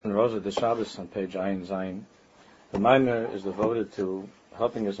in Rosa de Shabbos on page Ayin Zayin. The Maimer is devoted to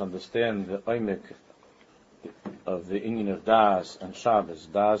helping us understand the oimik of the inyan of Das and Shabbos.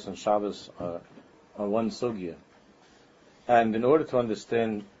 Das and Shabbos are one sugya. And in order to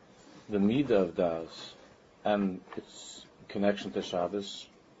understand the midah of Das and its connection to Shabbos,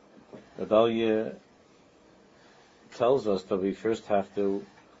 Rebellion tells us that we first have to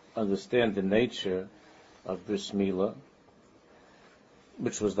understand the nature of Bris Milah,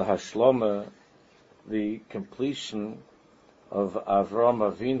 which was the Hashlama, the completion of Avram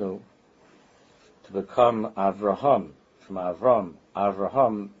Avinu to become Avraham, from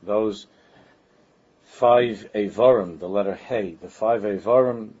Avraham, those 5 Evarim, the letter Hey, the 5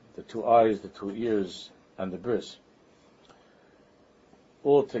 Evarim, the 2 eyes, the 2 ears, and the bris,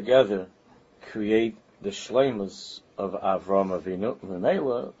 all together create the Shleimus of Avram Avinu,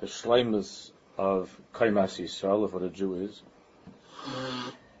 Memela, the Shleimus of Kaimas Yisrael, of what a Jew is.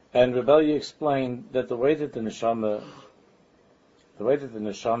 And Rebellion explained that the way that the neshama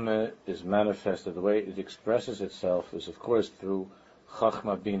is manifested, the way it expresses itself, is of course through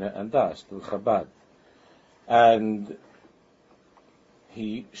Chachma, Bina, and Das, through Chabad. And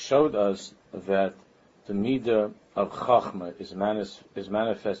he showed us that the midah of Chachma is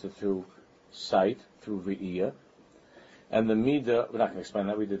manifested through sight, through Re'iyah, and the midah, we're not going to explain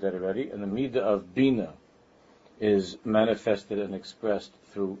that, we did that already, and the midah of Bina is manifested and expressed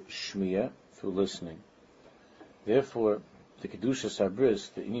through Shmiya, through listening. Therefore, the Kedushas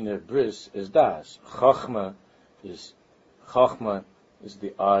HaBris, the inyan of Bris, is Das. Chachma is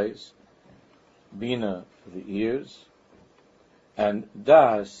the eyes, Bina the ears, and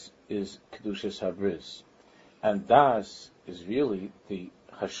Das is Kedushas HaBris. And Das is really the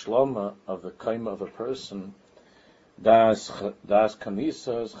Hashlama of the Kaima of a person. Das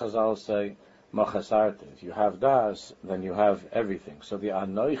Kanisa, as Chazal say, Machasarte. If you have Das, then you have everything. So the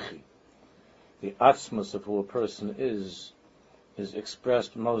Anoichi, the Atzmus of who a person is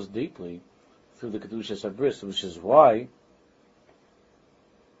expressed most deeply through the Kedushas HaBris, which is why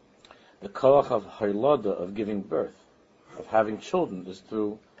the Koach of Haylada, of giving birth, of having children, is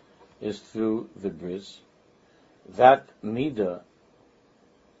through the Bris. That Midah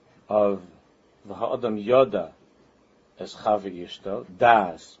of the Ha'adam Yoda as Chavi Yishto,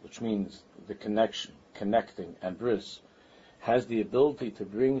 Das, which means the connecting, and Bris, has the ability to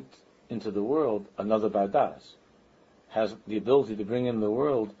bring into the world another Badas, has the ability to bring in the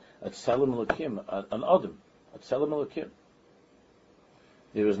world a Tselem Elokim, an Adam, a Tselem Elokim.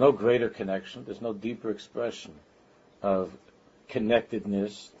 There is no greater connection, there's no deeper expression of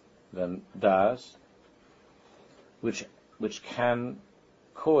connectedness than Das, which can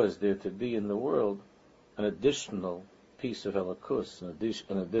cause there to be in the world an additional piece of Elokus, an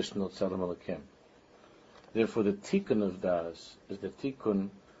additional Tzelem Elokim. Therefore, the Tikkun of Das is the Tikkun,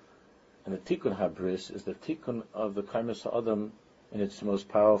 and the Tikkun HaBris is the Tikkun of the Kaimas HaAdam in its most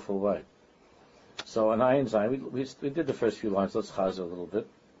powerful way. So on Ayin Zayin, we did the first few lines. Let's chaz a little bit.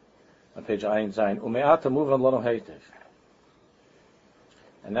 On page Ayin Zayin, Ume'ata move on Lano Heitev.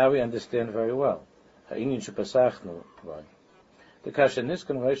 And now we understand very well. Ha'inyin shepasachnu, the Kasha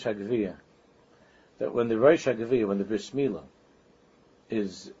Niskan Rosh HaGviyah, that when the Rosh HaGviyah, when the Bris Milah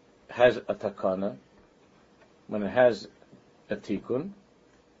has a takana, when it has a tikkun,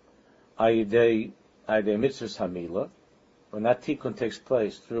 ayidei mitzvahs hamila, when that tikkun takes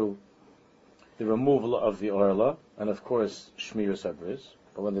place through the removal of the orla, and of course shmiras habris,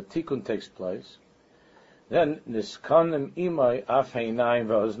 but when the tikkun takes place, then niskanim imay afheinayim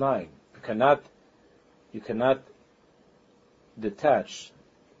va'oznayim. You cannot detach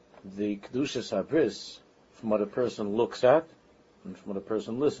the Kedushas HaBris from what a person looks at and from what a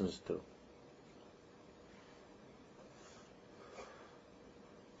person listens to.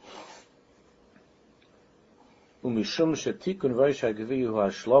 Umishum shetikun Rosh HaGviyah hu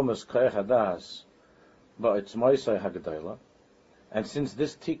hashlomas koach hadas ba'etzmoisai hagedayla, and since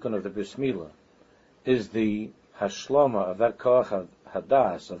this tikkun of the Bris Milah is the hashloma of that koach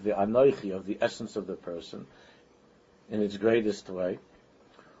hadas, of the anoichi, of the essence of the person, in its greatest way,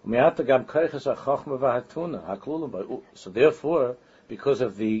 so therefore, because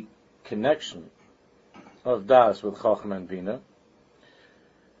of the connection of Das with Chachma and Bina,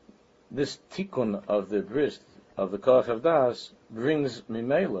 this tikkun of the bris, of the koach of Das, brings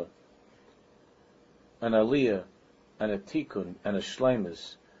mimela, an aliyah, and a tikkun, and a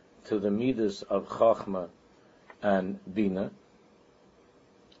shleimus to the midas of Chachma and Bina,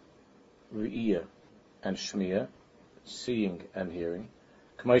 Re'iyah and Shmiya, seeing and hearing.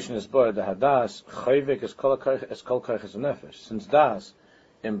 Commission is bar the hadas chayvik is kol koiches nefesh. Since das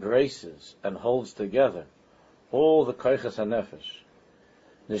embraces and holds together all the koiches nefesh,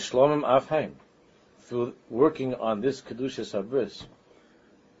 Nishlomim Afheim, through working on this Kedushas HaBris,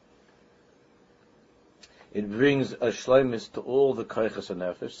 it brings a shleimus to all the Koiches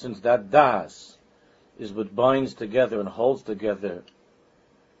HaNefesh, since that Das is what binds together and holds together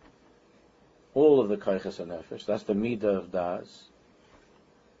all of the Koiches HaNefesh. That's the Midah of Das.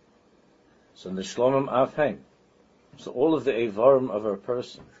 So Nishlomim Afheim. So all of the Eivarim of a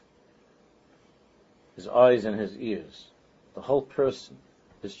person, his eyes and his ears, the whole person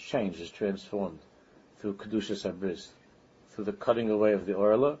is changed, is transformed through Kedushas HaBris, through the cutting away of the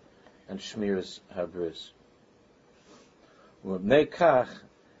Orla and Shmiras HaBris. Nekach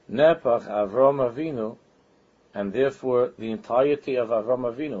Nepach Avram Avinu, and therefore the entirety of Avram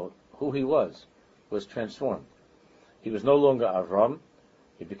Avinu, who he was transformed. He was no longer Avram,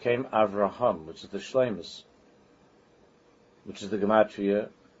 he became Avraham, which is the Shleimus, which is the gematria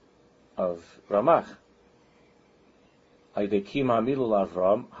of Ramach. Aidekim Hamilul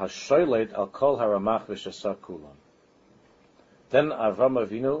Avram Hashoylet Al Kol Haramach V'Shasa Kulam. Then Avram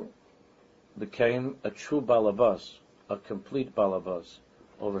Avinu became a true balabas, a complete balabas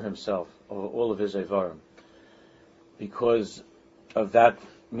over himself, over all of his Eivarim, because of that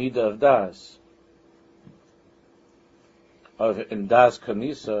midah of das, of in das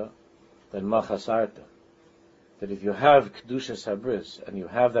kanisa, then machasarta. That if you have kedushas habris and you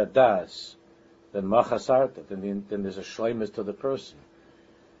have that das, then machasarta, then there's a shleimus to the person.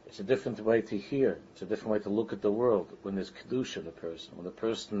 It's a different way to hear. It's a different way to look at the world when there's kedusha in the person. When the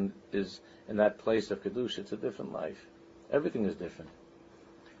person is in that place of kedusha, it's a different life. Everything is different.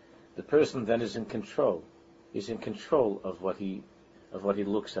 The person then is in control. He's in control of what he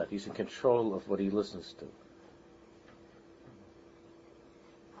looks at. He's in control of what he listens to.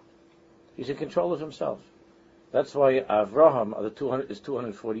 He's in control of himself. That's why Avraham is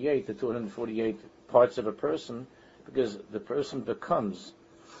 248, the 248 parts of a person, because the person becomes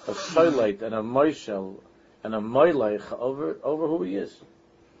a shaylet and a moishel and a moilech over who he is.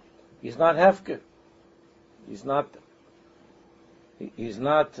 He's not hefker. He's not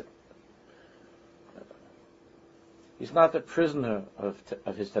a prisoner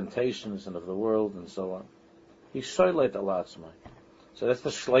of his temptations and of the world and so on. He's shaylet alatzmai. So that's the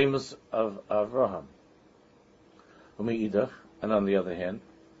shleimus of Avraham. And on the other hand,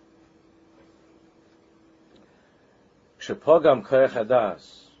 Shepogam Koyach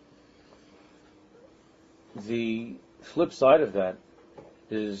Hadas, the flip side of that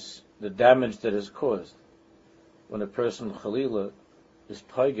is the damage that is caused when a person, Chalila, is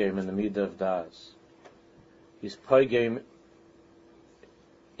paigim in the midah of das. He's paigim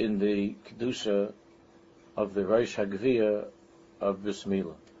in the kedusha of the Rosh Hagviyah of Bris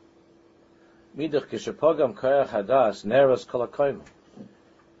Milah. Midach kishapogam koyach hadas neras kol hakoyim.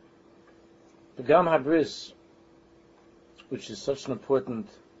 Pagam habris, which is such an important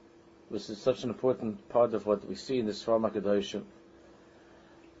part of what we see in this Sfarim HaKadoshim.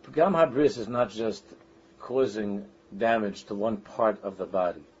 Pagam habris is not just causing damage to one part of the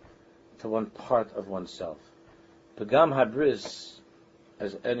body, to one part of oneself. Pagam habris,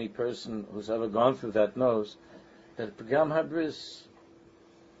 as any person who's ever gone through that knows, that Pagam habris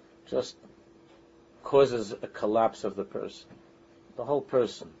just causes a collapse of the person. The whole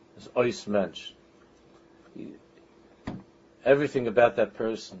person is ois mensch. Everything about that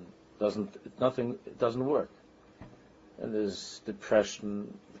person doesn't work. And there's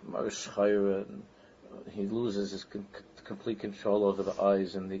depression, and he loses his complete control over the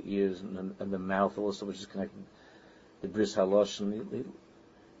eyes and the ears and the mouth also, which is connected to bris halosh, and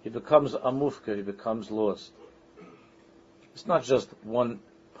he becomes amufka, he becomes lost. It's not just one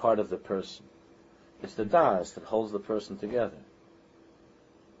part of the person. It's the das that holds the person together.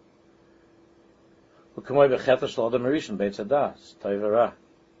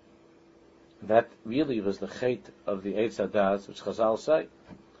 That really was the chait of the Eitz Hadas, which Chazal say,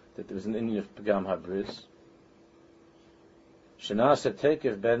 that there was an Indian of Pagam Habris. Shenasa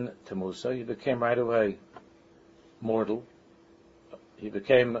Tekev ben Temusa, he became right away mortal. He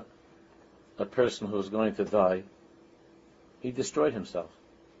became a person who was going to die. He destroyed himself.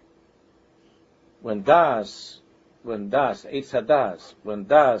 When Das, Eitz Hadas, when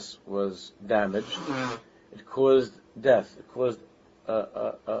Das was damaged, it caused death. It caused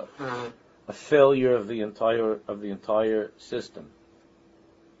a failure of the entire system.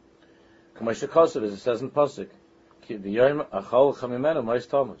 As it says in Pasuk,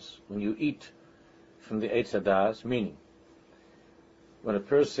 when you eat from the Eitz Hadas, meaning when a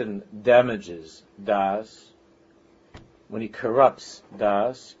person damages Das, when he corrupts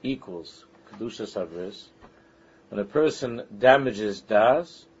Das, equals Kedushas Habris. When a person damages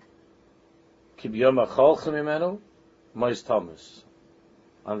Das, Kibiyom Achol Chamimenu, Mois Thomas.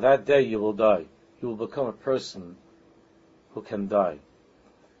 On that day you will die. You will become a person who can die.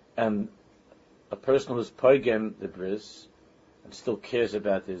 And a person who is poigem the bris and still cares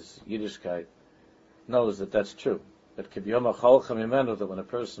about his Yiddishkeit knows that that's true. That that when a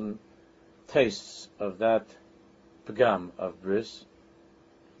person tastes of that pagam of bris,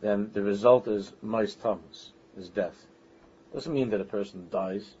 then the result is mois tamus, is death. Doesn't mean that a person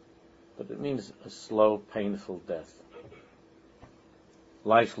dies, but it means a slow, painful death.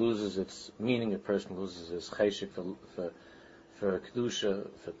 Life loses its meaning. A person loses his cheshik for kedusha,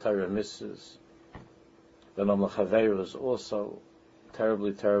 for Torah mitzvahs. The Nom L'Chaveru is also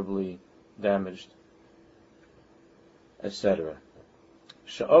terribly, terribly damaged, etc.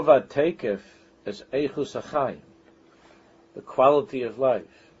 She'ovad teikef is eichus achayim, the quality of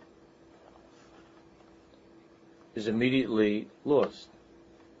life, is immediately lost.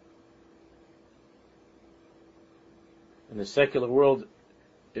 In the secular world,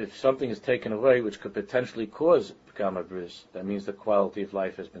 if something is taken away which could potentially cause Pagam Bris, that means the quality of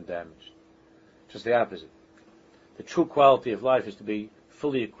life has been damaged. Just the opposite. The true quality of life is to be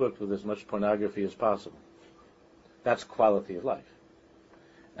fully equipped with as much pornography as possible. That's quality of life.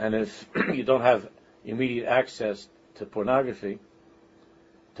 And if you don't have immediate access to pornography,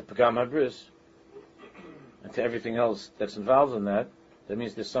 to Pagam Bris, and to everything else that's involved in that, that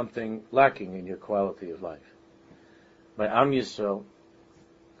means there's something lacking in your quality of life. By Am Yisrael,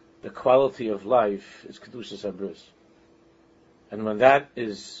 the quality of life is Kedushas HaBris. And when that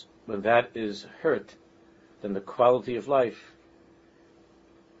is hurt, then the quality of life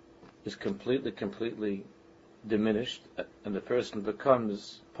is completely diminished, and the person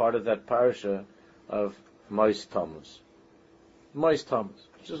becomes part of that parasha of Mois Tammuz. Mois Tammuz,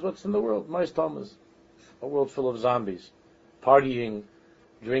 which is what's in the world, Mois Tammuz. A world full of zombies, partying,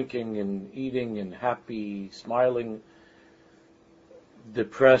 drinking, and eating, and happy, smiling,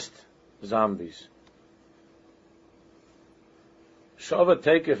 depressed zombies. Shava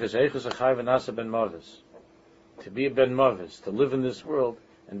Teikef is Eichus Achai V'Nasa Ben Mavis. To be a Ben Mavis, to live in this world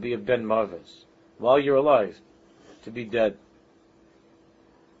and be a Ben Mavis. While you're alive, to be dead.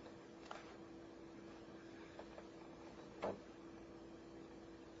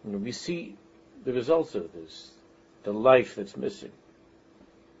 And we see the results of this, the life that's missing,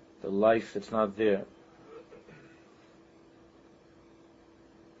 the life that's not there.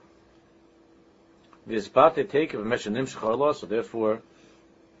 So therefore,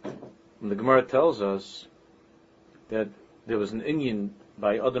 when the Gemara tells us that there was an inyan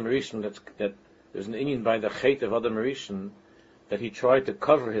by Adam Rishon, that there's an inyan by the Chet of Adam Rishon, that he tried to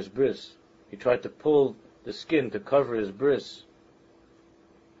cover his bris, he tried to pull the skin to cover his bris.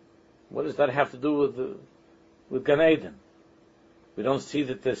 What does that have to do with Gan Eden? We don't see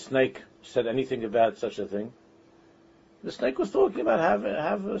that the snake said anything about such a thing. The snake was talking about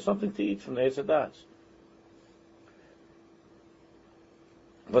have something to eat from the Eitz Hadas.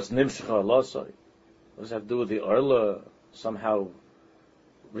 What's Nimshcha Losai? What does that have to do with the Orla somehow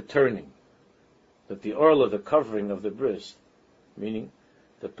returning? That the Orla, the covering of the bris, meaning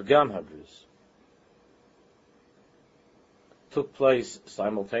the Pagam HaBris, took place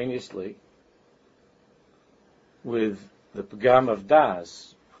simultaneously with the Pagam of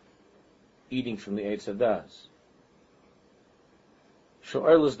Das, eating from the Eitz Hadas.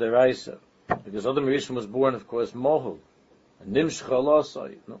 Sho'erlus deraisa, because Adam Rishon was born, of course, Mohul, and Nimshcha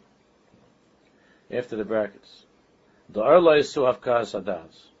Losai, no? After the brackets. The Orla is Suhavkas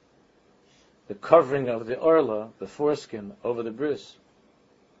Hadas. The covering of the Orla, the foreskin, over the bris.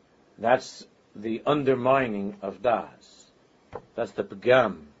 That's the undermining of Das. That's the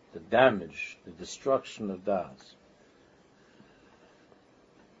pagam, the damage, the destruction of Das.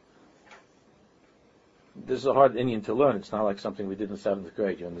 This is a hard Indian to learn. It's not like something we did in 7th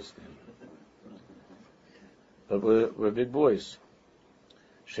grade, you understand. But we're big boys.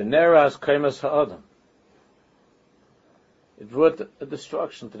 Sheneras kaimas ha'adam. It brought a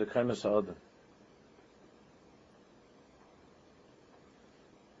destruction to the kaimas ha'adam.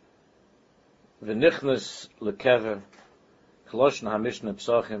 V'nichnas lekever. Koloshn HaMishnah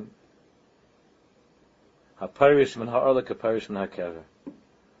Psachim HaParish Min HaOrla KaParish Min HaKever.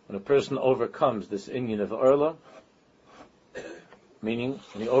 When a person overcomes this inyan of Orla, meaning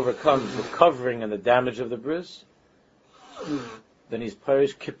when he overcomes the covering and the damage of the bris, then he's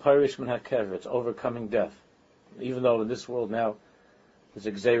Kiparish Min HaKever. It's overcoming death. Even though in this world now there's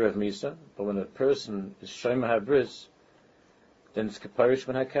a Gzeira of Misa, but when a person is Shema HaBris, then it's Kiparish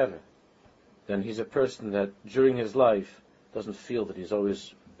Min HaKever. Then he's a person that during his life doesn't feel that he's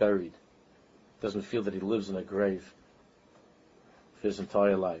always buried, doesn't feel that he lives in a grave for his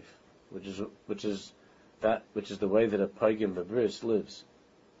entire life, which is the way that a pagan bebris lives.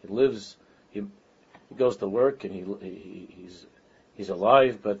 He lives. He goes to work and he's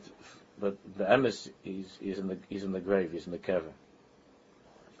alive, but the emes he's in the grave. He's in the kever.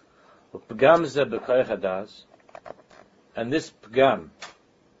 Pagam ze b'koyach hadas, and this pagam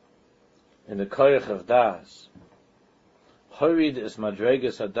in the koyach of das, horid is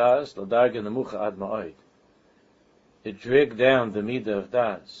madregas hadas l'darga nemucha ad ma'od. It dragged down the midah of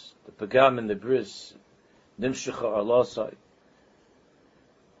das, the pagam in the bris, nimshucha alosai,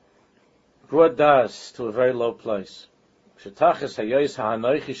 brought das to a very low place. Shetachas hayos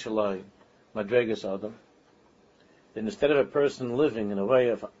ha'anoichi shalai madregas adam. Then instead of a person living in a way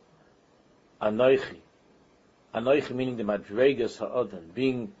of anoichi meaning the madregas ha'adam,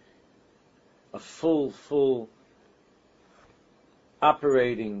 being a full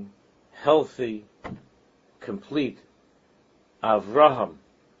operating, healthy, complete Avraham,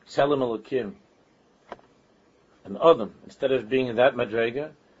 Tzelem Elokim, an Adam, instead of being in that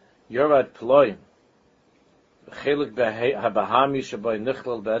madrega, Yorad Ploim, Chelik Habahami Shabai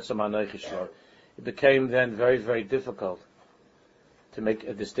Nichlal Be'etzam Anoichi Shlo. It became then very, very difficult to make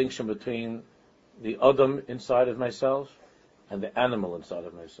a distinction between the Adam inside of myself and the animal inside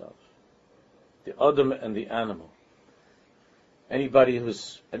of myself. The Adam and the animal. Anybody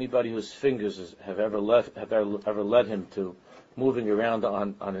whose fingers have ever led him to moving around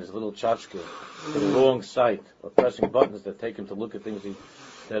on his little tchotchke to the wrong site, or pressing buttons that take him to look at things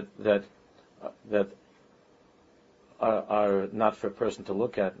that are not for a person to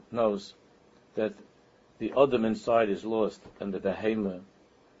look at, knows that the Adam inside is lost and the Behema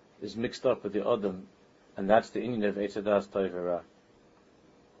is mixed up with the Adam, and that's the inyan of Eitz Hadas Tov Ra.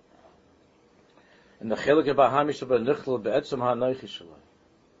 And the Chelik Bahami Shabbat Nichlal Be'etzam Ha'anoichi Shalai.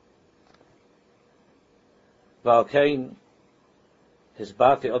 Valkein, his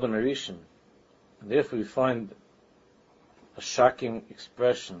bat the Adam Arishan, and therefore we find a shocking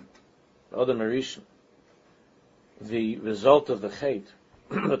expression, the Adam Arishan, the result of the Chet,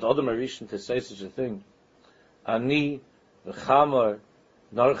 but Adam Arishan to say such a thing, Ani v'chamar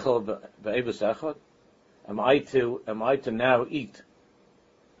narchal be'ebus echad, am I to now eat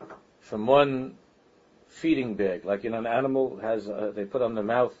from one feeding bag, like an animal has, they put on the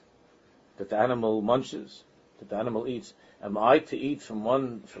mouth that the animal munches, that the animal eats. Am I to eat from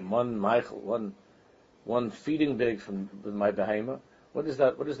one Michael, one feeding bag from my behemoth? What does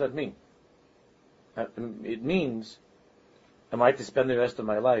that mean? It means, am I to spend the rest of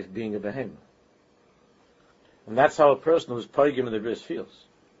my life being a behemoth? And that's how a person who's poigim in the bris feels.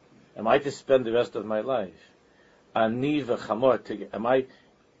 Am I to spend the rest of my life? Ani v'chamor,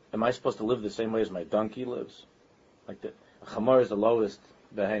 am I supposed to live the same way as my donkey lives? Like a chamor is the lowest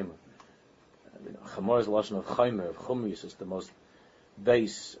behemoth. A chamor is the lashon of chaymer, of chumris, is the most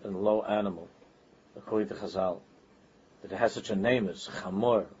base and low animal, according to Chazal. That it has such a name as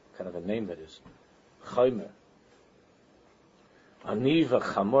chamor, kind of a name that is chaymer. Ani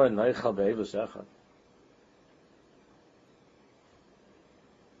v'chamor neichal be'evus echad.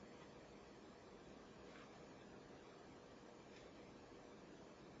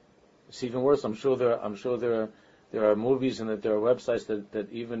 It's even worse. I'm sure there are movies and that there are websites that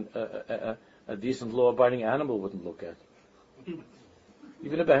even a decent law-abiding animal wouldn't look at.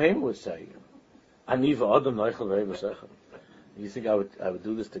 Even a behemoth would say, "Aniva adam neichel ve'evus." You think I would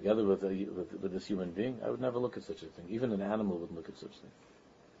do this together with this human being? I would never look at such a thing. Even an animal wouldn't look at such a thing.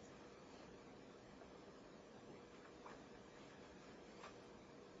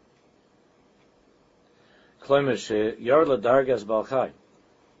 Kloimer she'yar ladargas balchai.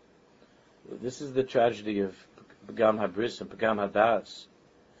 This is the tragedy of Pagam Habris and Pagam Hadas.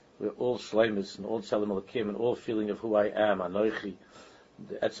 We're all shleimus and all tzelem elokim and all feeling of who I am, anoichi,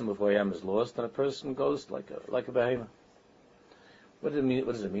 the etzem of who I am is lost, and a person goes like a behemoth. What does it mean?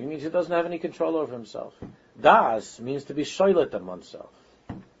 It means he doesn't have any control over himself. Das means to be shoylet on oneself,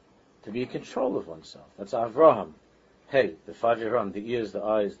 to be in control of oneself. That's Avraham. Hey, the 5 Yeram, the ears, the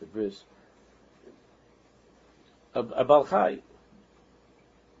eyes, the bris. A Balchai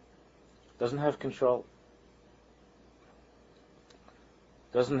doesn't have control.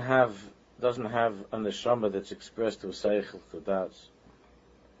 Doesn't have a neshama that's expressed to a seichel to das.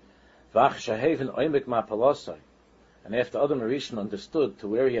 Vach shaheven oimek ma palasai. And after Adam Arishan understood to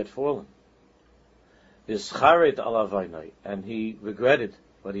where he had fallen, V'scharet alavaynai, and he regretted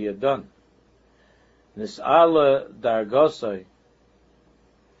what he had done. Nis'ala dargosai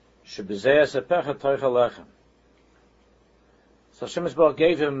shebezeh sepecha toicha lechem. So Hashem Yisbarach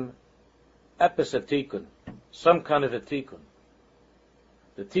gave him epis a tikkun, some kind of a tikkun.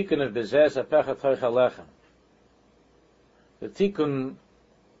 The tikkun of bezeh sepecha toicha lechem. The tikkun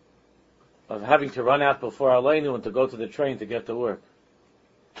of having to run out before Aleinu and to go to the train to get to work.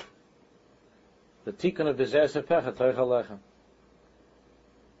 the tikkun of Bezeres Hapecha Toich Halechem.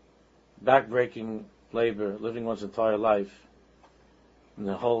 Backbreaking labor, living one's entire life, and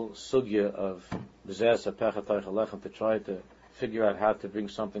the whole sugya of Bezeres Hapecha Toich Halechem, to try to figure out how to bring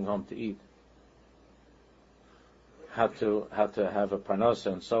something home to eat, how to have a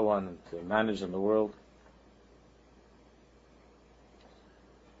parnasa and so on, and to manage in the world.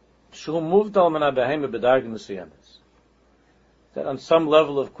 That on some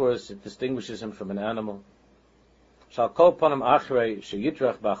level, of course, it distinguishes him from an animal. That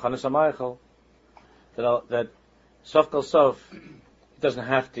sof kol sof, he doesn't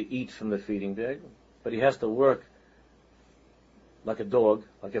have to eat from the feeding bag, but he has to work like a dog,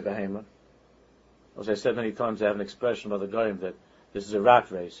 like a behemoth. As I said many times, I have an expression by the Goyim that this is a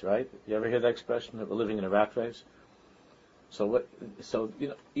rat race, right? You ever hear that expression, that we're living in a rat race? So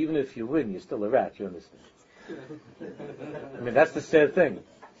even if you win, you're still a rat, you understand? I mean, that's the sad thing.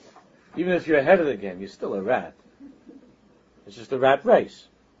 Even if you're ahead of the game, you're still a rat. It's just a rat race.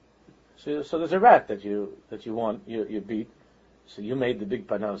 So there's a rat that you won, you beat. So you made the big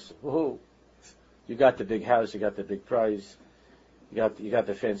panos. Woohoo! You got the big house, you got the big prize, you got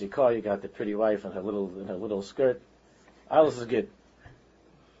the fancy car, you got the pretty wife and her little skirt. All this is good,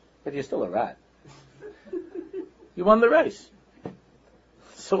 but you're still a rat. You won the race.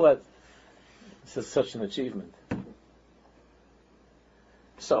 So what? This is such an achievement.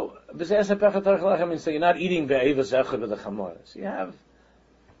 So, so you're not eating be'eva zecha with the chamoras.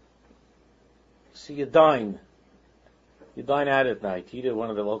 You dine out at night. You eat at one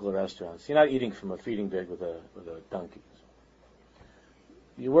of the local restaurants. You're not eating from a feeding bag with a donkey.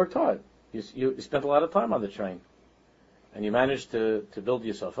 You worked hard. You spent a lot of time on the train, and you managed to build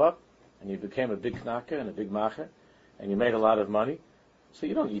yourself up, and you became a big knacker and a big macher, and you made a lot of money. So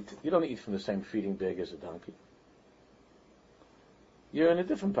you don't eat from the same feeding bag as a donkey. You're in a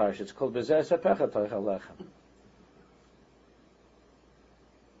different parish. It's called Bezeres Hapecha Toich Halechem.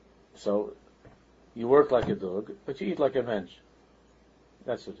 So you work like a dog, but you eat like a mensch.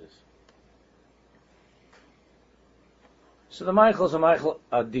 That's what it is. So the Michael is a Michael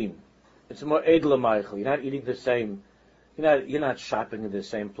Adim. It's a more edle Michael. You're not eating the same. You're not shopping in the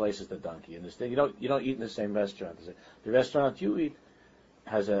same place as the donkey. You don't eat in the same restaurant. The restaurant you eat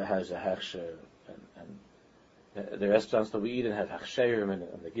has a hechsher, and the restaurants that we eat in have hechsherim, and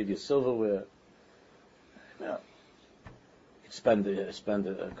they give you silverware. You spend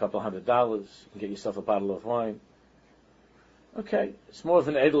a couple $100, and get yourself a bottle of wine. Okay, it's more of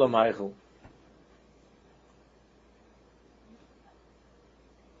an edle Michael.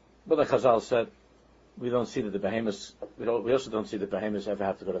 But like Chazal said, we don't see that the behemoths. We also don't see that behemoths ever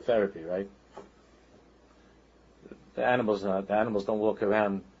have to go to therapy, right? The animals don't walk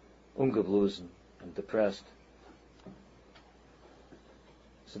around ungeblues and depressed.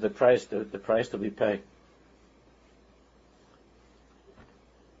 So the price that we pay.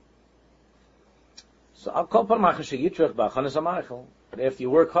 So I'll call upon Machash Yitrach Ba'chanas HaMeichel. But after you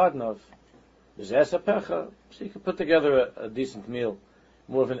work hard enough, Bezeres Hapecha, so you can put together a decent meal,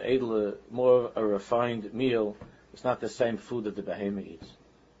 more of a refined meal. It's not the same food that the behemoth eats.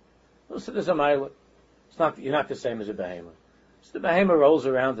 So there's a mile. You're not the same as a behemoth. So the behemoth rolls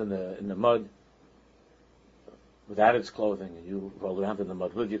around in the mud without its clothing, and you roll around in the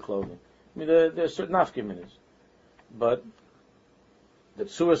mud with your clothing. I mean, there's certain afkiminus, but the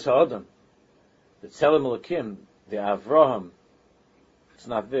Tzuras Ha'adam, the Tzelem Elokim, the Avraham, it's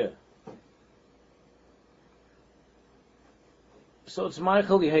not there. So it's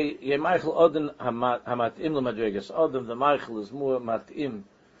Michael, Michael Odin Hamatim LeMadregas Odin. The Michael is more Matim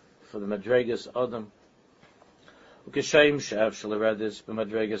for the Madregas Odin. Ukeshem Shav Shalaredis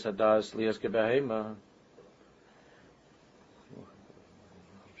b'Madregas Hadas Lias Gebehema.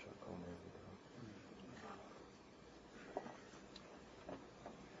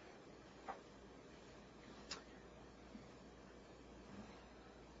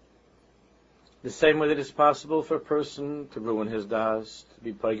 The same way that it's possible for a person to ruin his das, to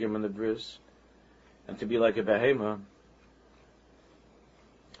be pagim in the bris, and to be like a behemoth.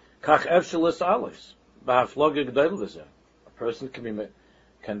 Kach efshelis alis, ba'afloge g'dayl v'zeh. A person can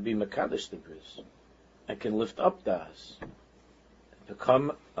be mekadosh the bris, and can lift up das,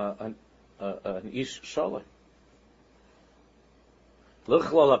 become an ish sholem.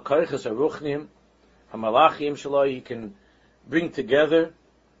 L'chlol ha'koyches ha'ruchnim, ha'malachim shelo, he can bring together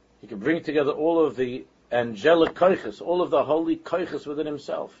all of the angelic koiches, all of the holy koiches within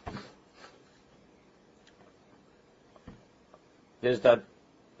himself. There's that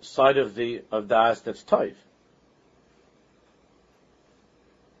side of das that's toiv.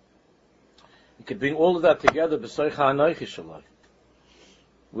 He could bring all of that together b'soicha anoichi shalai,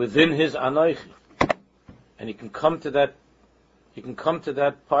 within his anoichi. And he can come to that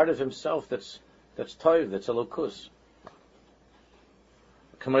part of himself that's toiv, that's elokus.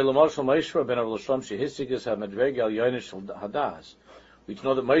 We know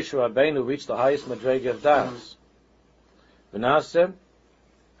that Moshe Rabbeinu reached the highest madrega of das.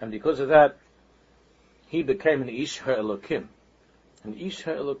 And because of that, he became an Ish HaElokim,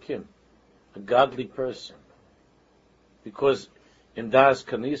 a godly person. Because in das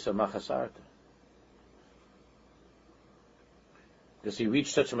kanisa machasarta, because he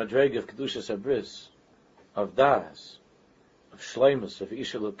reached such a madrega of kedushas habris, of das, of shleimus, of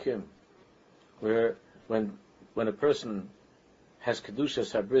Ish HaElokim, where when a person has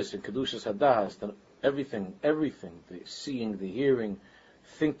kedushas habris and kedushas hadas, then everything, the seeing, the hearing,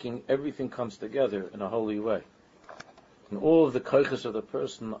 thinking, everything comes together in a holy way. And all of the koiches of the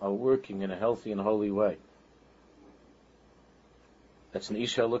person are working in a healthy and holy way. That's an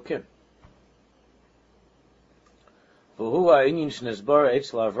Ish HaElokim. V'hu ha'inyin shenizbar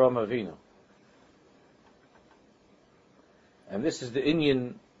etzel Avram Avinu. And this is the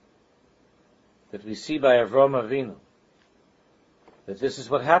inyan that we see by Avram Avinu. That this is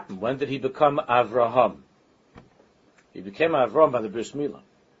what happened. When did he become Avraham? He became Avram by the Bris Milah.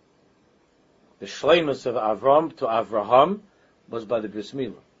 The shleimus of Avram to Avraham was by the Bris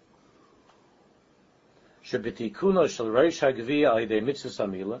Milah. Shebetikuna shel reish hagviya al yedei mitzvahs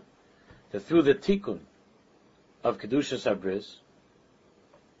hamila, that through the tikkun of kedushas habris,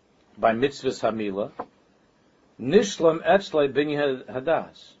 by mitzvahs hamila, nishlam etzlei binyan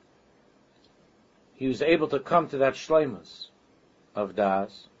hadas, he was able to come to that shleimus of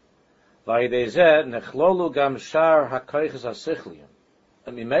das. Vayidei zeh nechlolu gam shar hakoiches hasichliim,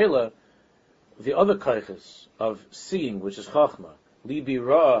 and mimela the other koiches of seeing, which is chachma, libi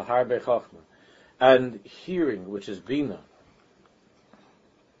ra'ah harbe chachma, and hearing, which is bina,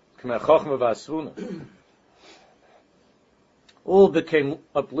 k'mei chachma v'asvuna, all became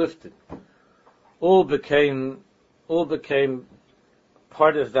uplifted, all became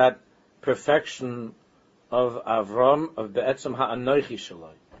part of that perfection of Avram, of Be'etzem ha'anoichi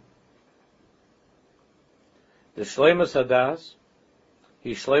shalai. The shleimus hadas,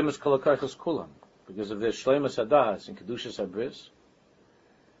 he shleimus kol ha'koiches kulam, because of the shleimus hadas in kedushas habris,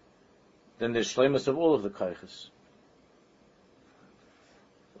 then there's shleimus of all of the koiches.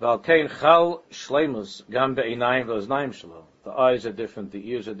 V'alkein chal shleimus gam be'inayim v'oznayim shalo. The eyes are different, the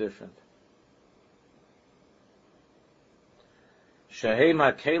ears are different. Shehem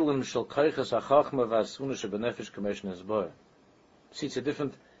ha'kelim shel koiches ha'chachma v'asuna shebenefesh kamesh nezboh. See, it's a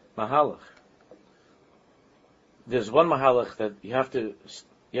different mahalach. There's one mahalach that you have to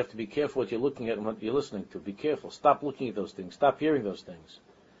be careful what you're looking at and what you're listening to. Be careful. Stop looking at those things. Stop hearing those things.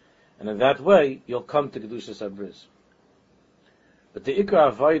 And in that way, you'll come to Kedushas Habris. But the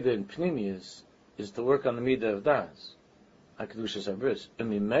Ikra Avodah in Pnimi is to work on the Midah of Das, on Kedushas Habris. In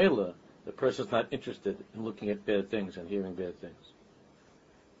Mimela, the person's not interested in looking at bad things and hearing bad things.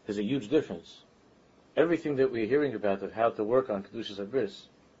 There's a huge difference. Everything that we're hearing about of how to work on Kedushas Habris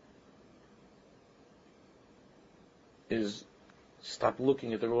is stop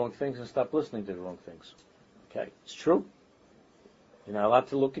looking at the wrong things and stop listening to the wrong things. Okay, it's true. You're not allowed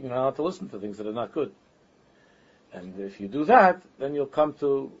to look and you're not allowed to listen to things that are not good. And if you do that, then you'll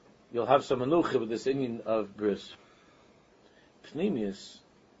have some manucha with this inyan of bris. Pnimius,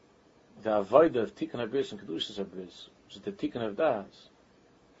 the avodah of tikkun habris and kedushas habris, which is the tikkun of das.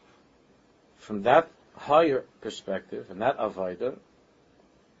 From that higher perspective and that avodah,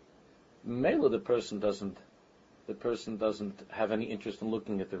 mainly the person doesn't have any interest in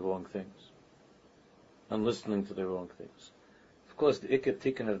looking at the wrong things and listening to the wrong things. Of course, the ikar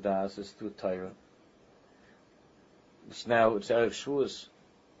tikkun of das is through Torah. It's Erev Shavuos.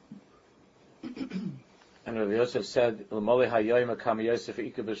 And Rabbi Yosef said, "L'molei hayoyim kama Yosef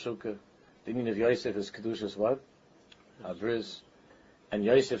ikar b'shuka." The meaning of Yosef is kedushas what? Habris. And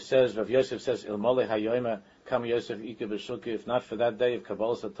Rabbi Yosef says, "L'molei hayoyim kama Yosef ikar b'shuka." If not for that day of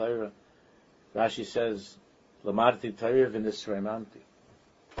Kabbalas HaTorah, Rashi says, "Lamarti Torah v'nisrei mamti."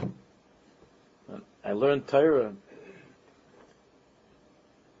 I learned Torah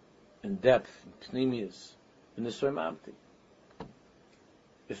in depth, in pnimius, v'nisrei mamti.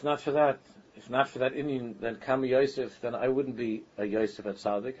 If not for that Indian, then Kama Yosef, then I wouldn't be a Yosef at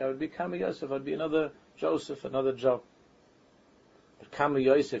Tzaddik. I would be Kama Yosef. I'd be another Joseph, another Joe. But Kama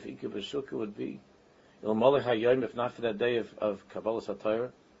Yosef, Ikar B'Shuka would be Il Molech HaYom, if not for that day of Kabbalas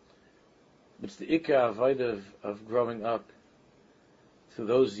HaTorah. It's the Ikar Avodah of growing up through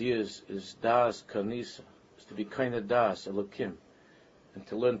those years is Das Kanisa, is to be kind of Das, Elokim, and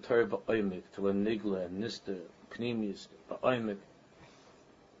to learn Torah Ba'oimik, to learn Nigla and Nista, Pnimius, Ba'oimik.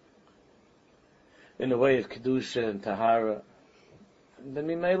 in the way of Kedusha and Tahara, then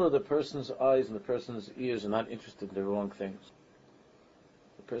Mimela, the person's eyes and the person's ears are not interested in the wrong things.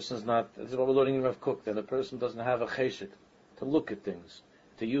 The person's not, this is what we're learning in Rav Kook, that the person doesn't have a cheshik to look at things,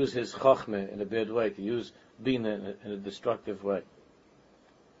 to use his chokhmah in a bad way, to use bina in a destructive way.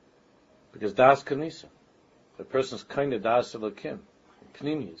 Because das kanisa, the person's kind of das elokim,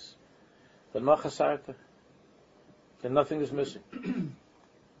 pnimius, but machasarta, then nothing is missing.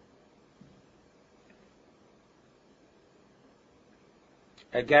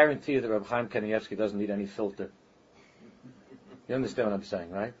 I guarantee you that Reb Chaim Kanievsky doesn't need any filter. You understand what I'm saying,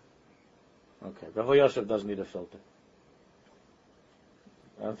 right? Okay. Rav Yosef doesn't need a filter.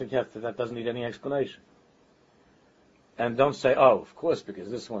 I don't think that doesn't need any explanation. And don't say, oh, of course, because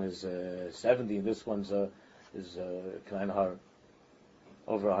this one is 70 and this one's is Kneinhar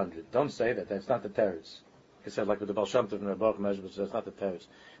over 100. Don't say that. That's not the terrorists. He said, like with the Baal Shem Tov and Rebbe Mezbus, that's not the terrorists.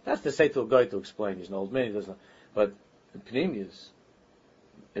 That's to say to a guy to explain. He's an old man. He doesn't. But in Pneumius,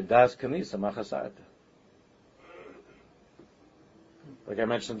 it does kanisa machasarta. Like I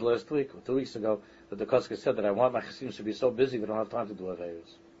mentioned last week, or 2 weeks ago, that the Koska said that I want my chassidim to be so busy they don't have time to do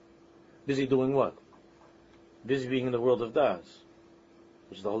Averos. Busy doing what? Busy being in the world of Das,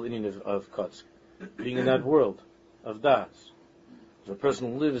 which is the whole Indian of Kosk. Being in that world of Das. If a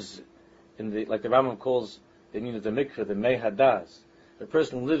person lives in the, like the Rambam calls the meaning of the mikveh, the Mei Hadas. The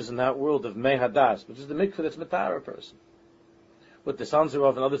person lives in that world of Mei Hadas, which is the mikveh that's Matara person. What the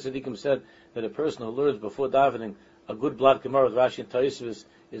Sanzarov and other tzaddikim said, that a person who learns before davening a good blood Gemara with Rashi and Taisvis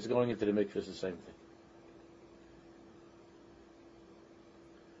is going into the mikveh, is the same thing.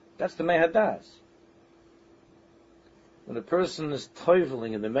 That's the Mei Hadas. When a person is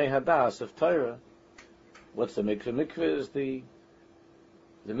toiveling in the Mei Hadas of Torah, what's the mikveh? Mikveh is the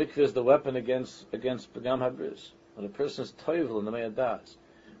mikveh is the weapon against Pagam Habris. When a person is toivel in the Mei Hadas,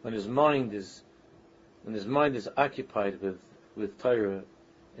 when his mind is occupied with Torah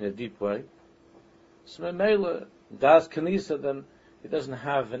in a deep way, so Mela Das Kanisa, then he doesn't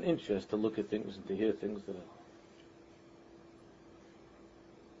have an interest to look at things and to hear things that are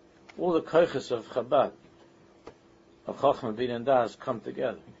all the koiches of Chabad, of Chachma, Bin and Das come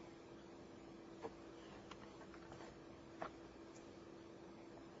together.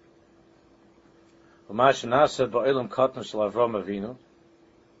 And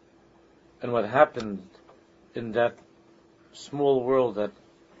what happened in that small world, that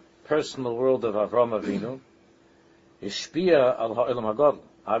personal world of Avram Avinu, Ishpia al ha'olam hagadol,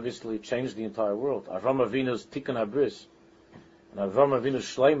 obviously changed the entire world. Avram Avinu's Tikkun Habris and Avram Avinu's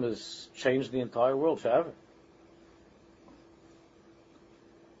Shleimus changed the entire world forever.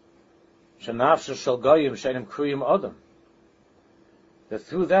 Shenafshe shel goyim she'enim kriyim adam. That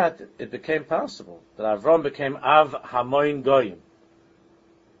through that it became possible that Avram became Av Hamoin Goyim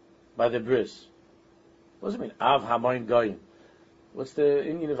by the bris. What does it mean, Av Hamoin Goyim? What's the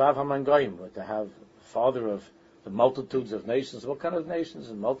Indian of Av Hamoin Goyim? To have father of the multitudes of nations. What kind of nations?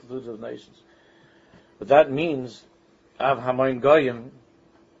 And multitudes of nations. What that means, Av Hamoin Goyim,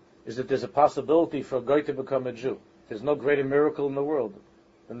 is that there's a possibility for a guy to become a Jew. There's no greater miracle in the world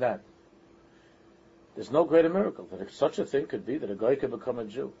than that. There's no greater miracle that if such a thing could be, that a guy could become a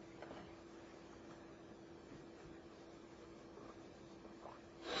Jew.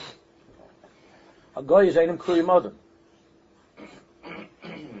 A guy is Einem Kriyim Adam.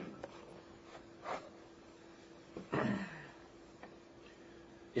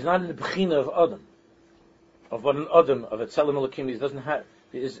 He's not in the bechina of Adam, of what an Adam, of a Tzelem Elokim, he doesn't have.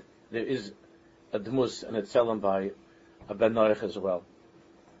 There is a Dmus and a Tzelem by a Ben Noach as well.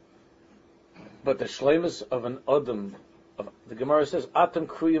 But the shleimus of an Adam, the Gemara says, Atam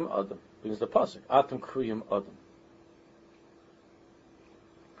Kriyim Adam, means the pasuk, Atam Kriyim Adam.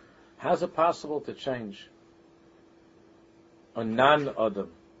 How's it possible to change a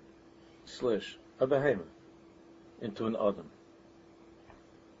non-Adam, a behemoth, into an Adam?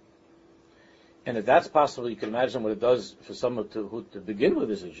 And if that's possible, you can imagine what it does for someone who to begin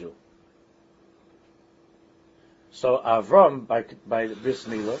with is a Jew. So Avram, by Bris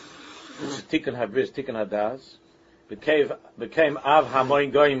Milah, which is Tikkun Habris, Tikkun Hadas, became Av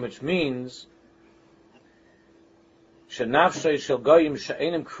Hamoin Goyim, which means Shenafshay Shel Goyim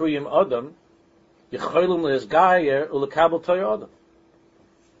She'enim Kriyim Adam Yecholim Lezgayer Ulekabel Torah Adam.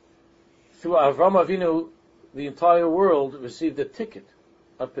 Through Avram Avinu, the entire world received a ticket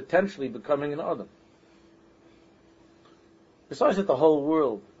of potentially becoming an Adam. Besides that, the whole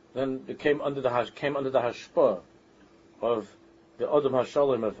world then came under the hashpah of the Adam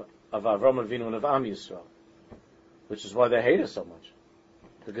Hashalom of Avram Avinu and of Am Yisrael, which is why they hate us so much,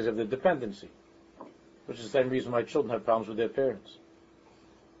 because of the dependency, which is the same reason why children have problems with their parents.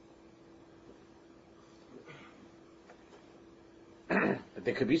 But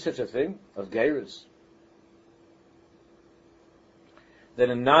there could be such a thing of Geirus.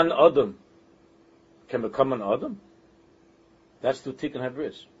 That a non-Adam can become an Adam. That's through Tikkun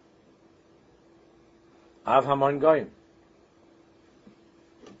HaBris. Av Haman Goyim.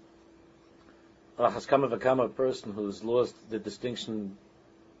 Haskama Vakama, a person who's lost the distinction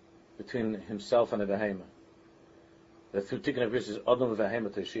between himself and a Behema. That through Tikkun HaBris is Adam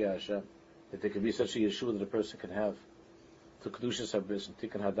V'Behema Teshia Hashem. That there could be such a Yeshua that a person can have through Kedushas HaBris and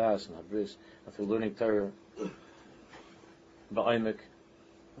Tikkun Hadas and HaBris and through learning Torah Ba'aymek.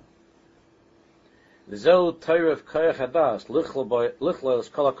 The Zeu Torah of Koyach Hadas Lichla is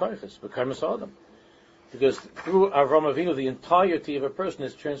Kol HaKoyches B'Karmas Adam. Because through Avram Avinu the entirety of a person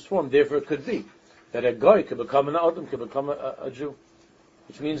is transformed. Therefore it could be that a guy could become an Adam, could become a Jew.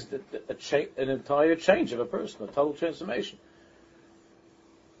 Which means that an entire change of a person, a total transformation.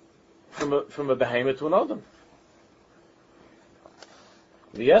 From a behemoth to an Adam.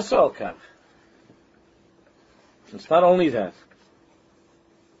 The Yesal Kach. It's not only that.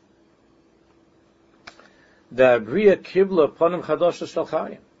 The Bria Kibla Panim Chadosha Shel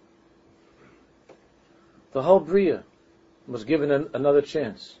Chayim. The whole Bria was given another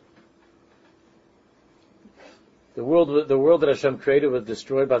chance. The world that Hashem created was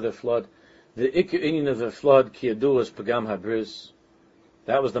destroyed by the flood. The Ikka Inyan of the flood, Kiyadu, was Pagam HaBris.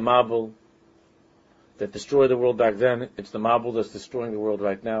 That was the Mabul that destroyed the world back then. It's the Mabul that's destroying the world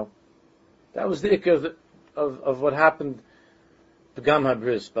right now. That was the Ikka of what happened, Pagam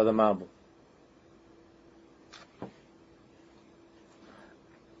HaBris, by the Mabul.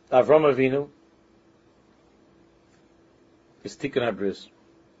 Avram Avinu is Tikkun HaBris.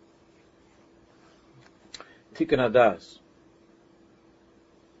 Tikkun Hadas.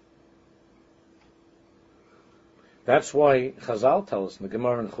 That's why Chazal tell us in the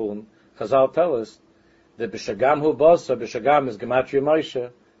Gemara and Chulin, Chazal tell us that B'Shagam Hu Basa, B'Shagam is Gematria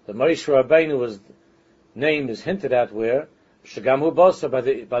Moshe. The Moshe Rabbeinu was name is hinted at where B'Shagam Hu Basa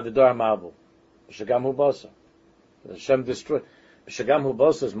by the Dar Mabul. B'Shagam Hu Basa. Hashem destroyed. B'Shagam Hu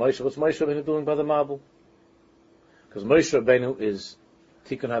Basa is Moshe. What's Moshe Rabbeinu doing by the Mabul? Because Moshe Rabbeinu is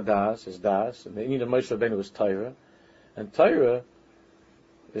Tikkun Hadas, is Das, and the Inyan of Moshe Rabbeinu is Torah, and Torah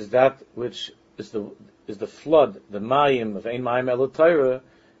is that which is the flood, the Mayim of Ein Mayim Elo Torah,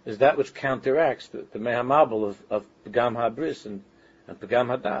 is that which counteracts the Mehamabel of Pagam HaBris and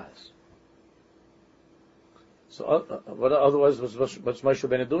Pagam Hadas. So what otherwise what's Moshe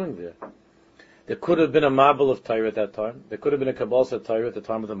Rabbeinu doing there? There could have been a Mabel of Torah at that time. There could have been a Kabbalah of Torah at the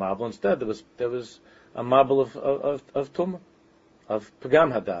time of the Mabel. Instead, there was a Mabel of Tumah, of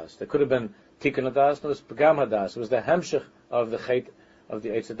Pagam Hadas. There could have been Tikkun Hadas, no, it was Pagam Hadas. It was the Hemshech of the Chet of the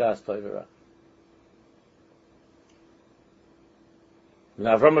Eitz Hadas Torah.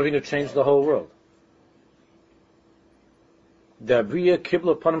 Now Avram Avinu changed the whole world. The Bria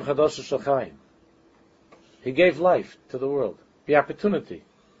Kibla Panim Chadosha Shel Chayim. He gave life to the world, the opportunity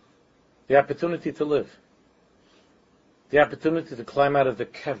to live, the opportunity to climb out of the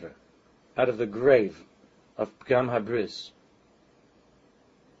kever, out of the grave of Pagam HaBris.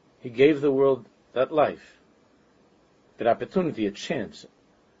 He gave the world that life, that opportunity, a chance.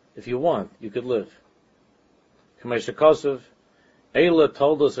 If you want, you could live. Kamei Shekosov, Eila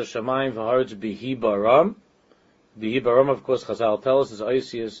told us Hashemayim v'Haaretz Bihi Baram. Bihi Baram, of course, Chazal tell us, is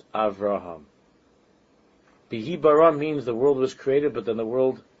Oisius Avraham. Bihi Baram means the world was created, but then the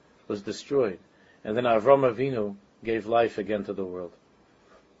world was destroyed. And then Avram Avinu gave life again to the world.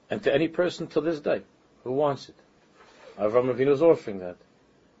 And to any person to this day who wants it. Avram Avinu is offering that.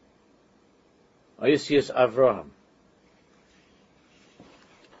 Oisius Avraham.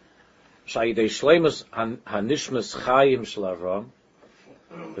 Shayidei Shleimus Hanishmas Chayim Shel Avram.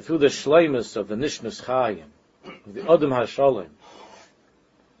 But through the Shleimus of the Nishmas Chayim, of the Adam HaShalom,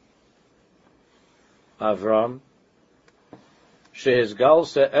 Avram,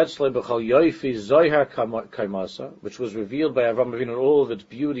 Shehizgalse Etzle B'chal Yoifi Zohar Kaimasa, which was revealed by Avram Avinu in all of its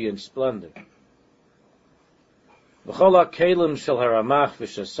beauty and splendor. B'chol HaKelim Shel HaRamach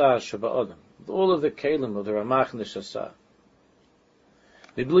V'Shasah Sheba'adam, all of the Kelim of the Ramach and the Shasah.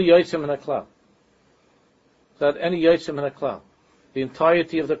 B'bli Yotzim and HaKlal. Without any Yotzim and HaKlal. The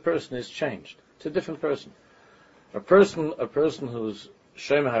entirety of the person is changed. It's a different person. A person who's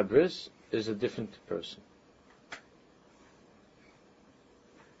Shem HaBris is a different person.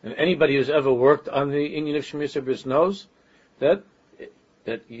 And anybody who's ever worked on the Inyan of Shemitah HaBris knows that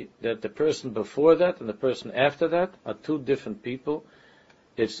the person before that and the person after that are two different people.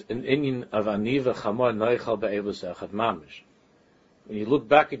 It's an Inyan of Aniva Chamor Noichal Be'evus Echad Mamish. When you look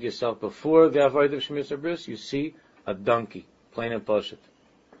back at yourself before the Avodah of Shemitah HaBris, you see a donkey, plain and pashut.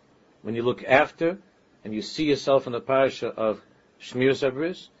 When you look after, and you see yourself in the parasha of Shmiras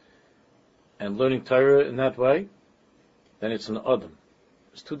HaBris, and learning Torah in that way, then it's an Adam.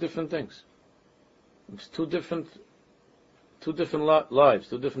 It's two different things. It's two different lives,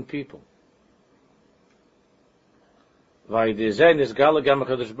 two different people. And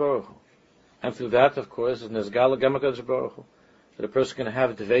through that, of course, is Nezgala Gamakadosh Baruch Hu, that a person can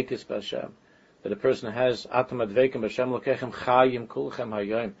have Dveikis B'Hashem, that a person has Atam Adveikim B'Hashem Lokechem Chayim Kulchem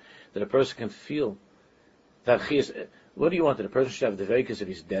Hayom, that a person can feel that he is. What do you want? That a person should have Dveikis if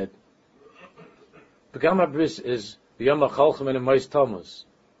he's dead? Pagam HaBris is B'Yom HaCholchem and Mois Tammuz.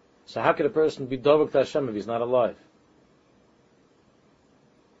 So how can a person be Dovek to Hashem if he's not alive?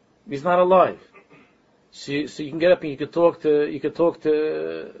 He's not alive. So you can get up and you can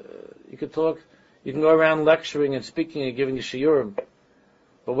go around lecturing and speaking and giving a shiurim.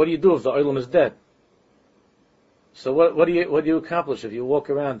 But what do you do if the olam is dead? So what do you accomplish if you walk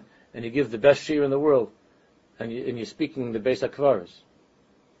around and you give the best shiur in the world and you're speaking the Beis HaKvaros?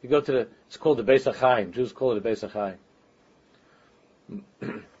 You go to it's called the Beis HaChaim. Jews call it the Beis HaChaim.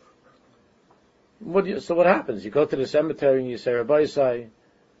 So what happens? You go to the cemetery and you say, Rabbi Yisai,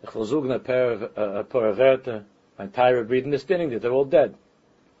 ich will suchen a paar Werte, ein Tyra breed, and they're standing there. They're all dead.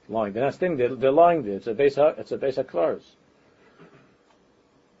 Lying. They're not standing there. They're lying there. It's a Beis HaKvaros.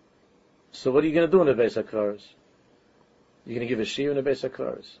 So what are you going to do in the Beis HaKvaros? You're going to give a shiur in the Beis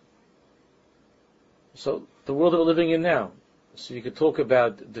HaKvaros. So the world that we're living in now. So you could talk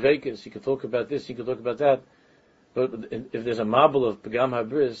about Dveikis, you could talk about this, you could talk about that. But if there's a mabel of Pagam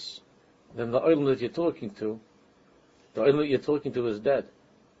HaBris, then the oil that you're talking to is dead.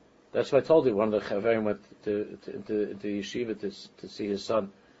 That's why I told you one of the Chaverim went to yeshiva to see his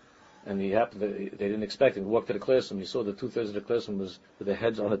son, and they didn't expect him. He walked to the classroom. He saw that 2/3 of the classroom was with their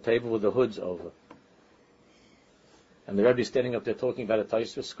heads on a table with the hoods over, and the Rebbe standing up there talking about a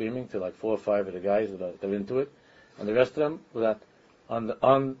Taisva, screaming to like 4 or 5 of the guys that are into it, and the rest of them with that on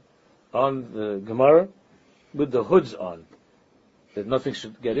the Gemara with the hoods on, that nothing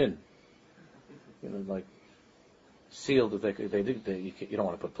should get in. Like sealed that you don't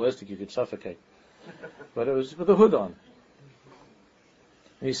want to put plastic, you could suffocate. But it was with the hood on.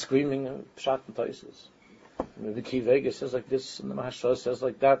 And he's screaming, Pshat and Taisus. The Ki Vega says like this, and the Mahashah says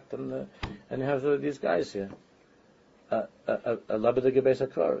like that, and you have these guys here. A Labada Beis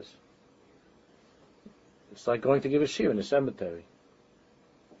HaKvaros. It's like going to give a shiur in a cemetery.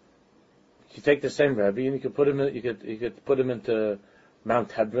 You take the same Rebbe and you could put him into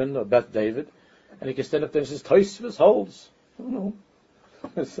Mount Hebron or Beth David, and he can stand up there and says, Tosfos holds.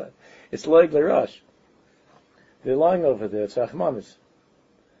 It's like Larash. They're lying over there, it's Achmanis.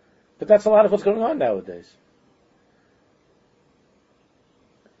 But that's a lot of what's going on nowadays.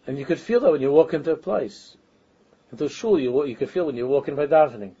 And you could feel that when you walk into a place. Into a shul, you could feel when you're walking by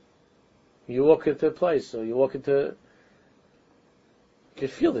davening. You walk into a place, or you walk into... You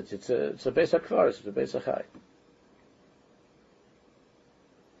could feel it. It's a Beis HaKvaros, it's a Beis HaChaim.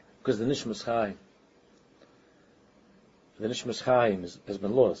 Because the Nishmas Chaim has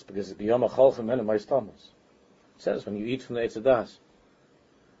been lost, because it's B'yom HaCholchem and Mois Tammuz. It says when you eat from the Eitz Hadas,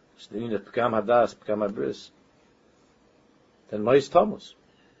 Pagam Hadas, Pagam HaBris, then Mois Tammuz.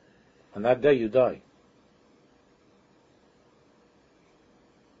 On that day you die.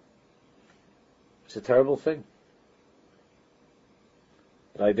 It's a terrible thing.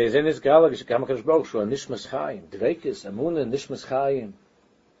 But there's in this galaxy, Gamakadosh Baruch Hu, Nishmas Chaim, Dveikis, Amunah, Nishmas Chaim.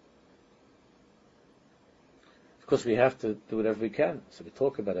 Of course, we have to do whatever we can. So we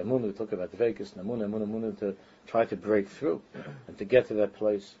talk about Amunah, we talk about Dveikis, Amunah, to try to break through and to get to that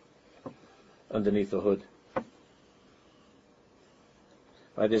place underneath the hood.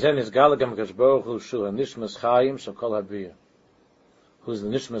 There's in this galaxy, Gamakadosh Baruch Hu, Nishmas Chaim, Shakol Habriya, who's the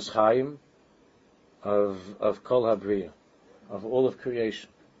Nishmas Chaim of Kol Habriya, of all of creation.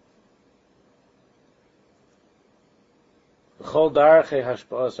 V'chol darchei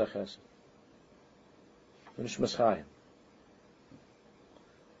hashpa'as hachesed. Nishmas Chaim.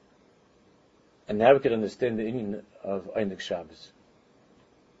 And now we can understand the meaning of Einik Shabbos.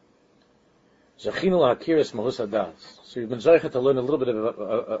 Zechinu hakiras mahus hadas. So you've been zeicha to learn a little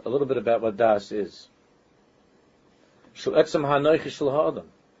bit about what das is. Shu etzem ha'anoichi shel ha'adam,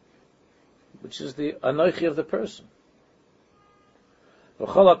 which is the anoichi of the person. And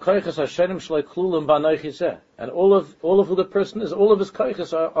all of who the person is, all of his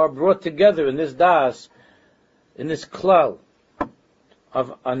koiches are brought together in this das, in this klal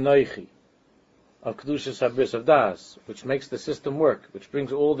of anoichi, of kedushas habris, of das, which makes the system work, which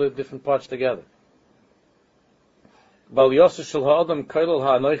brings all the different parts together. Bal yosef shel ha'adam koilel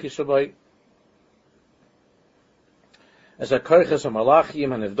ha'anoichi shabai, as a koiches of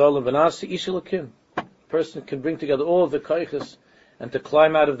malachim and evdolim v'nasi ishelakim. A person can bring together all of the koiches and to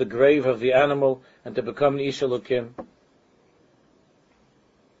climb out of the grave of the animal and to become an Ish Elokim.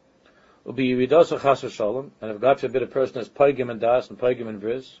 Ubi Yiridos Chas v'Sholom, and if God forbid a person has Poigim and Das and Poigim and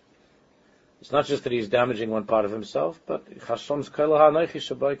Bris, it's not just that he's damaging one part of himself, but Chashom's Kol HaNoichi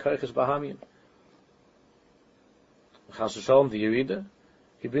Shabai Koiches Bahamim. Chas v'Sholom, the Yerida,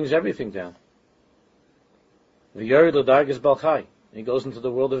 he brings everything down. The Yerid L'Dargis Balchai, he goes into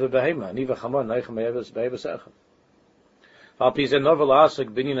the world of a Behema. Niva Chamor Neichem Be'ebes Echad. Al Pi Zeh Novel Asik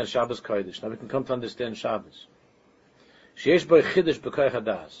Binyan and Shabbos Kodesh. Now we can come to understand Shabbos. Sheyesh Boi Chiddush B'Koich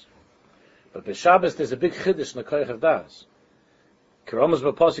HaDas. But by Shabbos there's a big Chiddush in the Koich of Das. Keromas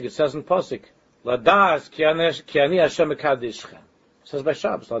B'Posik, it says in Posik, La Das Ki Ani Hashem Ekadishchem. It says by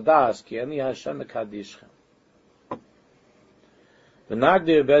Shabbos, La Das Ki Ani Hashem Ekadishchem.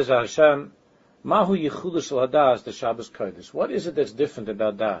 V'Nagdir Be'ez Hashem Mahu Yichudu Shel HaDas the Shabbos Kodesh. What is it that's different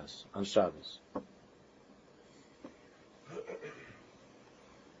about Das on Shabbos?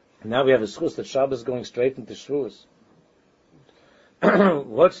 Now we have a schus that Shabbos is going straight into Shavuos.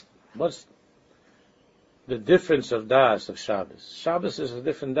 What's the difference of Das of Shabbos? Shabbos is a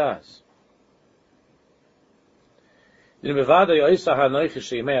different Das. You're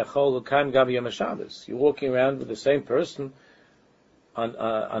walking around with the same person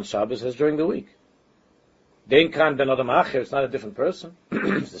on Shabbos as during the week. It's not a different person.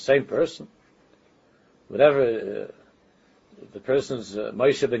 It's the same person. Whatever the person's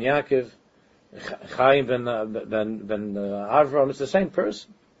Moshe ben Yaakov, Chaim ben Avram, it's the same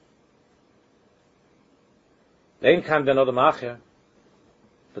person. But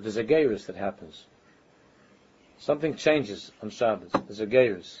there's a geirus that happens. Something changes on Shabbos. There's a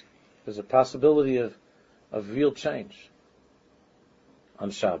geirus. There's a possibility of real change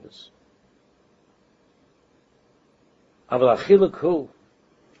on Shabbos. Aval achiluk hu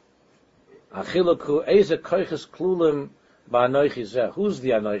eze koiches klulim ba'anoichi zeh. Who's the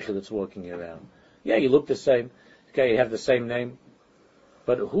anoichi that's walking around? Yeah, you look the same. Okay, you have the same name.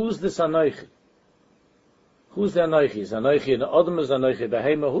 But who's this anoichi? Who's the anoichi? Is anoichi in Odom? Is anoichi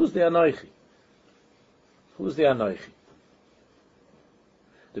behema? Who's the anoichi? Who's the anoichi?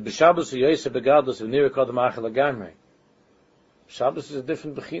 The b'Shabbos u'yoseh begadlus v'nira kodem achel agamrei. Shabbos is a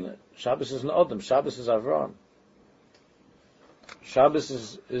different bechina. Shabbos is an Odom. Shabbos is Avram. Shabbos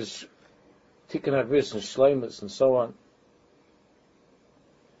is Tikkun HaBris and Shleimus and so on.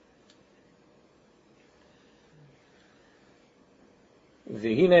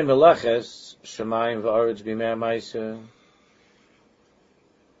 V'hine meleches Shemayim v'Aretz b'mei Ma'aseh.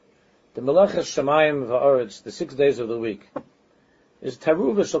 The meleches Shemayim v'Aretz, the 6 days of the week, is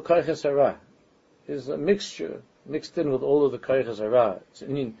taruva shel koiches hara. Is a mixture, mixed in with all of the koiches hara. It's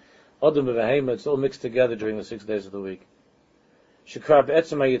in Odom v'Behema, it's all mixed together during the 6 days of the week. Shekar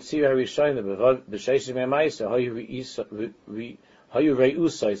be'etzem ha'yitzir ha'rishayna b'sheish b'mei Ma'aseh hayu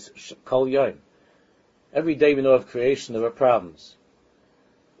re'usais kol yom. Every day we know of creation there were problems.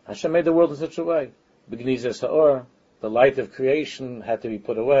 Hashem made the world in such a way. B'gnizas ha'or, the light of creation had to be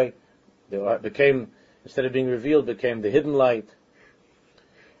put away. Became, instead of being revealed, became the hidden light.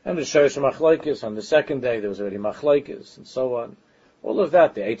 And the Shorish Machlokes, on the second day there was already Machlokes, and so on. All of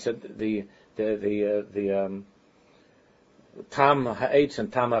that, the Tam Ha'etz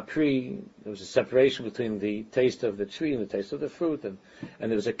and Tam Ha'pri, there was a separation between the taste of the tree and the taste of the fruit, and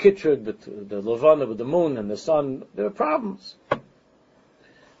there was a kitrug, the Levana with the moon and the sun. There were problems.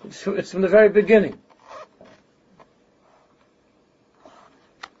 It's from the very beginning.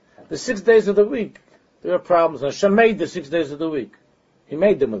 The 6 days of the week, there are problems. Hashem made the 6 days of the week. He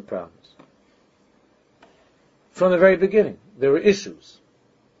made them with problems. From the very beginning, there were issues.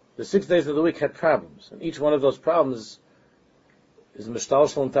 The 6 days of the week had problems, and each one of those problems is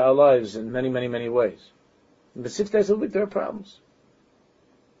mishtalshel into our lives in many, many, many ways. In the 6 days of the week, there are problems.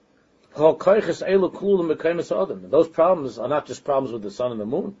 And those problems are not just problems with the sun and the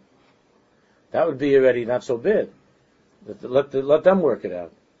moon. That would be already not so bad. Let them work it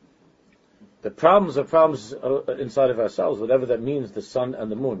out. The problems are problems inside of ourselves, whatever that means, the sun and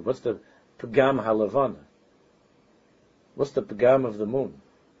the moon. What's the pagam halavana? What's the pagam of the moon?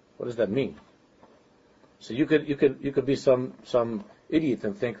 What does that mean? So you could be some idiot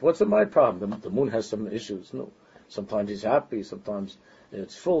and think, what's my problem? The moon has some issues. No. Sometimes it's happy, sometimes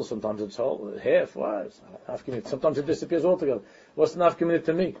it's full, sometimes it's half. Why? Sometimes it disappears altogether. What's the nafkamina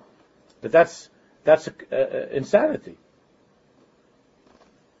to me? But that's insanity.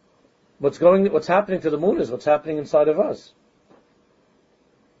 What's happening to the moon is what's happening inside of us.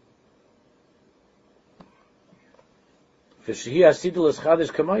 V'shehi asidul es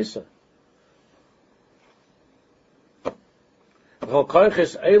chadish k'maisa. V'chol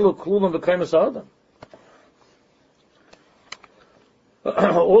koiches elu klulim b'kaimas adam.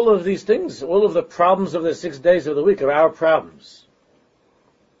 All of these things, all of the problems of the 6 days of the week are our problems.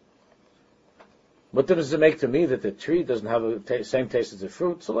 What difference does it make to me that the tree doesn't have the same taste as the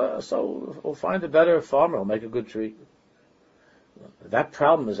fruit? So we'll find a better farmer, we'll make a good tree. That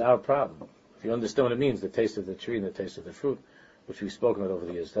problem is our problem. If you understand what it means, the taste of the tree and the taste of the fruit, which we've spoken about over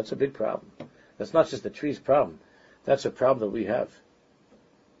the years, that's a big problem. That's not just the tree's problem. That's a problem that we have.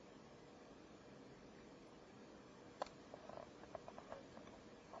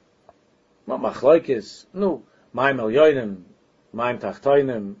 Machlokes, no, Maim Elyonim, Maim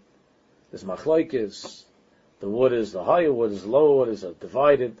Tachtoinim, there's Machlokes, the waters, the higher waters, the lower waters are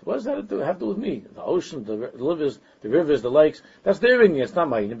divided. What does that have to do with me? The ocean, the rivers, the lakes, that's their Inyan, it's not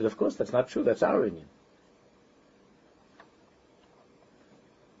my Inyan, but of course that's not true, that's our Inyan.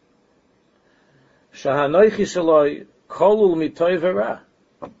 Shahanoichi Shaloi, Kolul Mitoy Vera,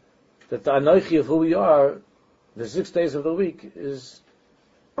 that the Anoichi of who we are, the 6 days of the week, is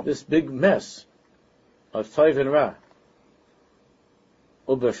this big mess of Toiv and Ra.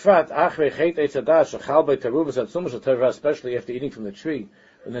 Ubefrat achrei chet eitzadah shechal by teruvas atzumas of Toiv Ra, especially after eating from the tree,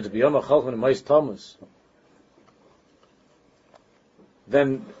 and then to be yom hachalchon and mais thomas.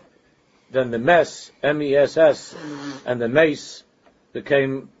 Then the mess, MESS, and the mace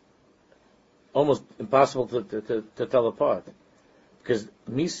became almost impossible to tell apart, because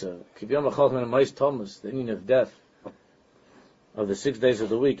Misa, kibiyam hachalchon and mais thomas, the meaning of death, of the 6 days of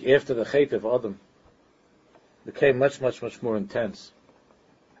the week after the Chet of Adam became much, much, much more intense.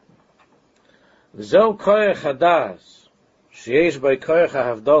 V'zeu koyach hadas sheyesh by koyach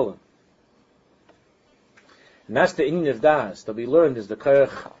hahavdolah, and that's the inyan of das that we learned is the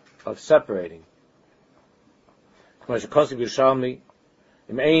koyach of separating. As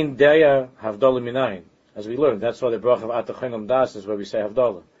we learned, that's why the bracha of Atachinam Das is where we say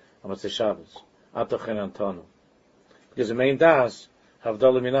Havdalah on Motzei Shabbos. Atachinam Tanu. Because the main das,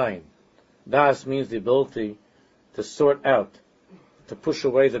 Havdalah Minayin. Das means the ability to sort out, to push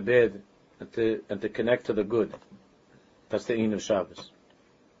away the bad, and to connect to the good. That's the Ein of Shabbos.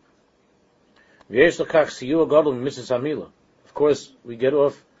 Of course, we get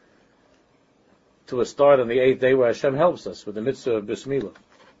off to a start on the 8th day where Hashem helps us with the mitzvah of Bismillah.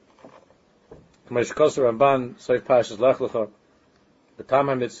 Ramban, Soif Pashas Lech Lecha, the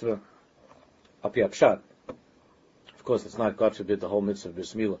Tama mitzvah, Api Apshat. Of course, it's not, God forbid, the whole mitzvah of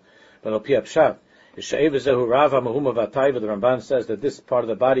Bismillah. But Api Apshat, the Ramban says that this part of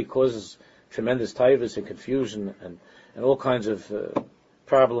the body causes tremendous taivas and confusion and all kinds of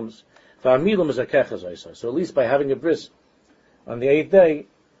problems. So at least by having a bris on the 8th day,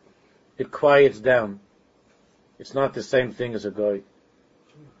 it quiets down. It's not the same thing as a goy.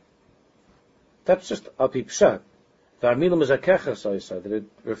 That's just Api Pshat. That it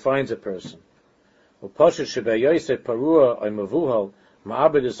refines a person. When a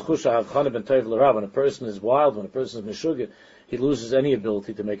person is wild, when a person is meshugah, he loses any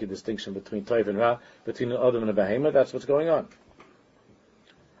ability to make a distinction between Toiv and Ra, between an Adam and a Behemah. That's what's going on.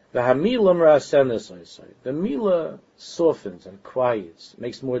 The Milah softens and quiets,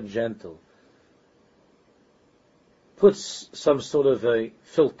 makes more gentle, puts some sort of a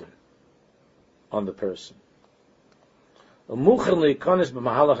filter on the person. That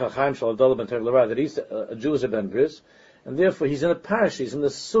he's a Jew is a ben bris, and therefore he's in a parish, he's in the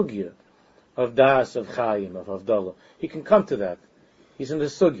sugya of das, of chayim, of avdallah. He can come to that. He's in the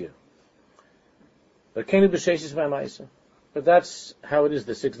sugya. But that's how it is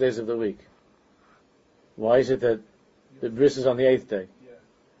the 6 days of the week. Why is it that the bris is on the 8th day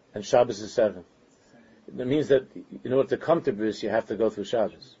and Shabbos is 7th? It means that in order to come to bris, you have to go through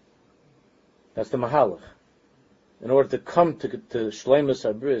Shabbos. That's the mahalach. In order to come to Shleimus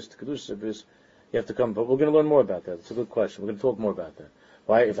HaBris, to Kedushas HaBris, you have to come. But we're going to learn more about that. It's a good question. We're going to talk more about that.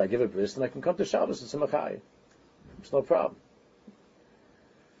 Why, if I give a bris, then I can come to Shabbos and Simachai. It's no problem.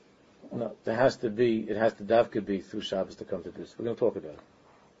 No, it has to davka be through Shabbos to come to bris. We're going to talk about it.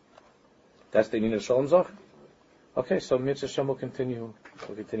 That's the Nina Shalom Zach. Okay, so Mitzvah Shem will continue.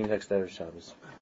 We'll continue next day of Shabbos.